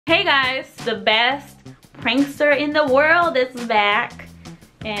Hey guys, the best prankster in the world is back.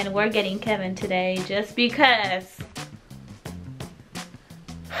 And we're getting Kevin today just because.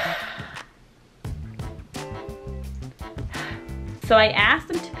 So I asked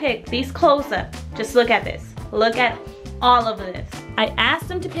him to pick these clothes up. Just look at this. Look at all of this. I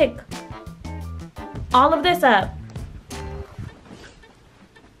asked him to pick all of this up.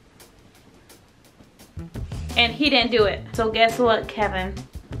 And he didn't do it. So guess what, Kevin?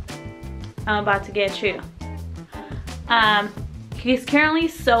 I'm about to get you. He's currently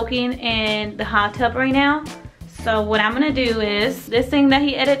soaking in the hot tub right now. So what I'm gonna do is, this thing that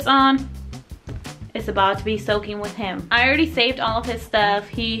he edits on, it's about to be soaking with him. I already saved all of his stuff.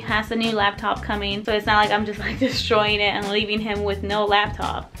 He has a new laptop coming. So it's not like I'm just like destroying it and leaving him with no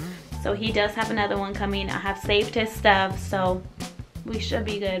laptop. So he does have another one coming. I have saved his stuff, so we should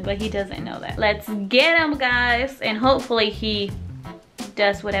be good, but he doesn't know that. Let's get him, guys, and hopefully he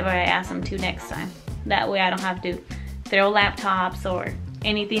does whatever I ask him to next time. That way I don't have to throw laptops or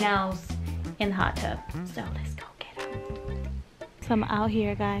anything else in the hot tub. So let's go get him. So I'm out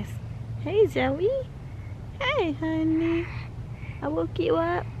here, guys. Hey, Zoe. Hey, honey. I woke you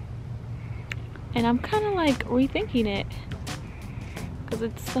up. And I'm kind of like rethinking it, because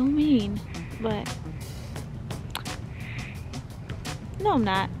it's so mean, but no, I'm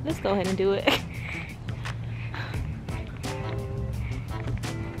not. Let's go ahead and do it.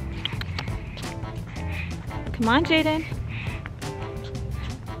 Come on, Jaden.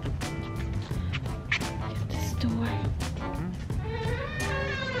 Get this door.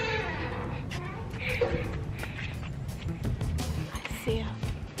 I see him.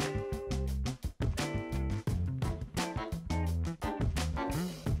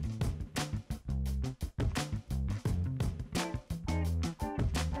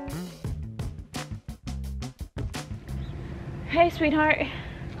 Hey, sweetheart.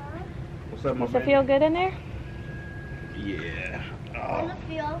 What's up, my Does it feel good in there? Yeah. Oh.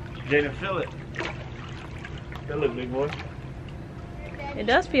 Jaden, feel it. That look, big boy. It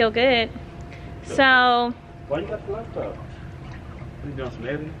does feel good. So, Why you got the laptop? You doing some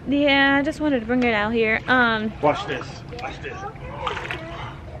editing? yeah, I just wanted to bring it out here. Watch this. Watch this.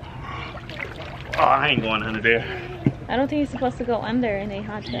 Oh, I ain't going under there. I don't think you're supposed to go under in a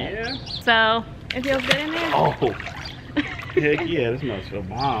hot tub. Yeah. So, it feels good in there? Oh. Heck yeah, this must feel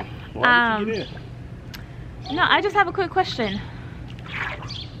bomb. Why did you get in? No, I just have a quick question.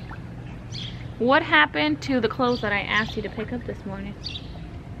 What happened to the clothes that I asked you to pick up this morning?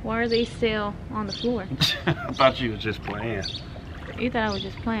 Why are they still on the floor? I thought you was just playing. You thought I was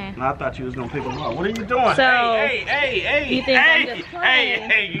just playing. No, I thought you was gonna pick them up. What are you doing? So, hey, you think I'm just playing?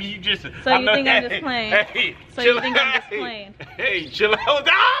 Hey, you just. So you think I'm just playing? Hey, so you think I'm just playing? Hey, chill out.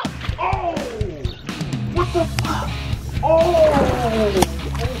 Ah! Oh! What the fuck? Oh!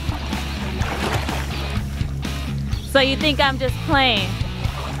 So you think I'm just playing?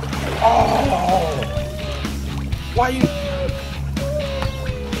 Oh! Why you?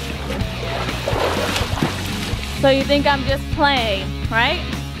 So you think I'm just playing, right?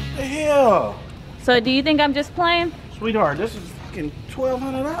 What the hell? So do you think I'm just playing? Sweetheart, this is fucking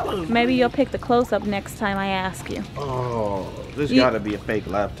 $1,200. Maybe you'll pick the clothes up next time I ask you. Oh, this gotta be a fake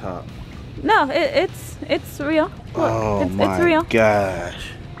laptop. No, it's real. Look, Oh my it's real.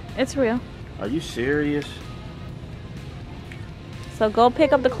 gosh. It's real. Are you serious? So go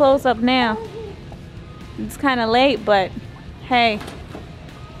pick up the clothes up now. It's kind of late, but hey.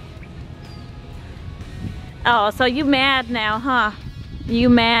 Oh, so you mad now, huh? You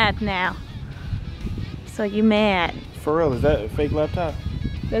mad now. So you mad. For real, is that a fake laptop?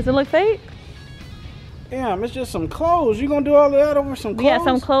 Does it look fake? Damn, it's just some clothes. You gonna do all of that over some clothes? Yeah,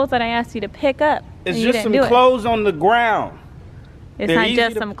 some clothes that I asked you to pick up. It's just some clothes on the ground. It's not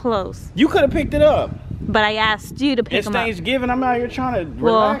just some clothes. You could have picked it up. But I asked you to pick them up. It's Thanksgiving. I'm out here trying to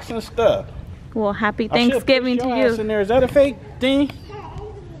relax and stuff. Well, happy Thanksgiving to you. In there. Is that a fake thing?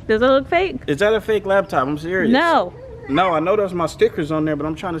 Does it look fake? Is that a fake laptop? I'm serious. No. No, I know there's my stickers on there, but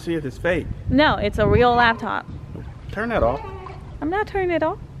I'm trying to see if it's fake. No, it's a real laptop. Turn that off. I'm not turning it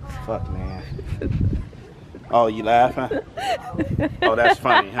off. Fuck, man. Oh, you laughing? Oh, that's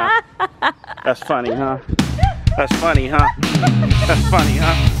funny, huh? That's funny, huh? That's funny, huh? That's funny,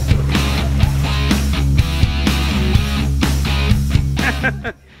 huh?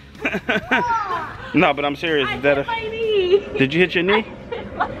 No, but I'm serious. Is that a... Did you hit your knee?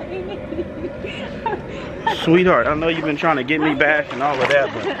 Sweetheart, I know you've been trying to get me back and all of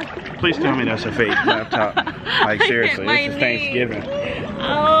that, but please tell me that's a fake laptop. Like, seriously, this is Thanksgiving.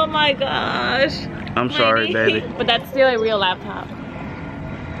 Oh my gosh. I'm sorry, baby. But that's still a real laptop.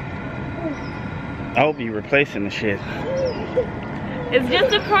 I hope you're replacing the shit. It's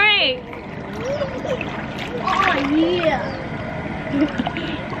just a prank. Oh yeah.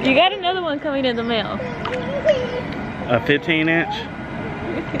 You got another one coming in the mail. A 15-inch?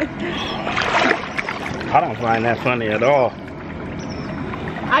 I don't find that funny at all.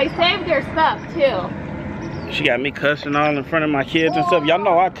 I saved your stuff too. She got me cussing all in front of my kids and stuff. Y'all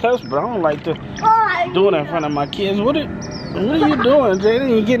know I cuss, but I don't like to do it in front of my kids. What are you doing, Jaden?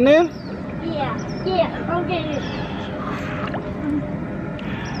 You getting in? Yeah, I'm getting it.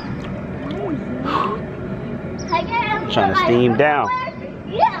 Trying to steam down.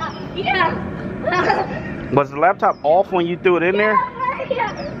 Yeah. Was the laptop off when you threw it in there?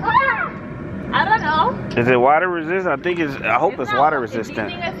 I don't know. Is it water resistant? I think it's. I hope it's water Do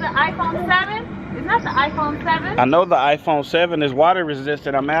resistant. you think it's the iPhone 7? It's not the iPhone 7. I know the iPhone 7 is water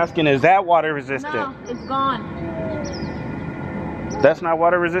resistant. I'm asking, is that water resistant? No, it's gone. That's not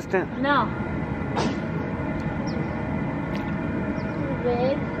water resistant? No.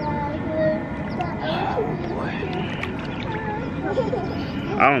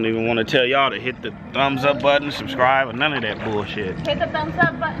 I don't even want to tell y'all to hit the thumbs up button, subscribe, or none of that bullshit. Hit the thumbs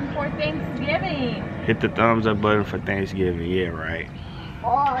up button for Thanksgiving. Hit the thumbs up button for Thanksgiving. Yeah, right.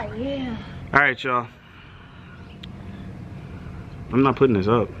 Oh yeah. Alright, y'all. I'm not putting this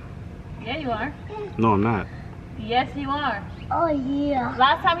up. Yeah, you are. No, I'm not. Yes, you are. Oh yeah.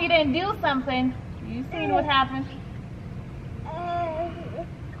 Last time you didn't do something, you seen what happened.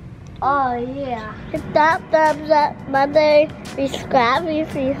 Oh yeah. Hit that thumbs up button, subscribe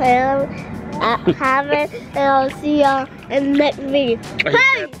if you haven't, and I'll see y'all in the next video.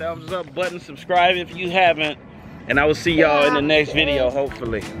 Hit that thumbs up button, subscribe if you haven't, and I will see y'all in the next video,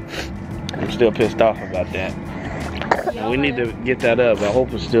 hopefully. I'm still pissed off about that. And we need to get that up. I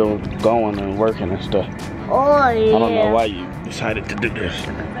hope it's still going and working and stuff. Oh yeah. I don't know why you decided to do this. It's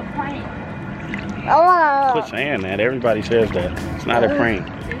a prank. Quit saying that. Everybody says that. It's not a prank.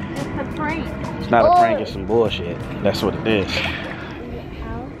 It's a prank. It's not a prank. It's some bullshit. That's what it is.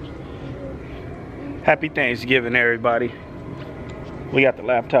 Happy Thanksgiving, everybody. We got the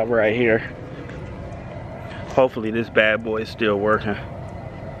laptop right here. Hopefully this bad boy is still working.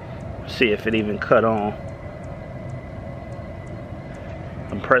 See if it even cut on.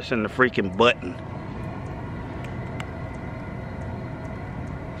 I'm pressing the freaking button.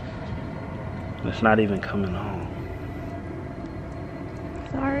 It's not even coming on.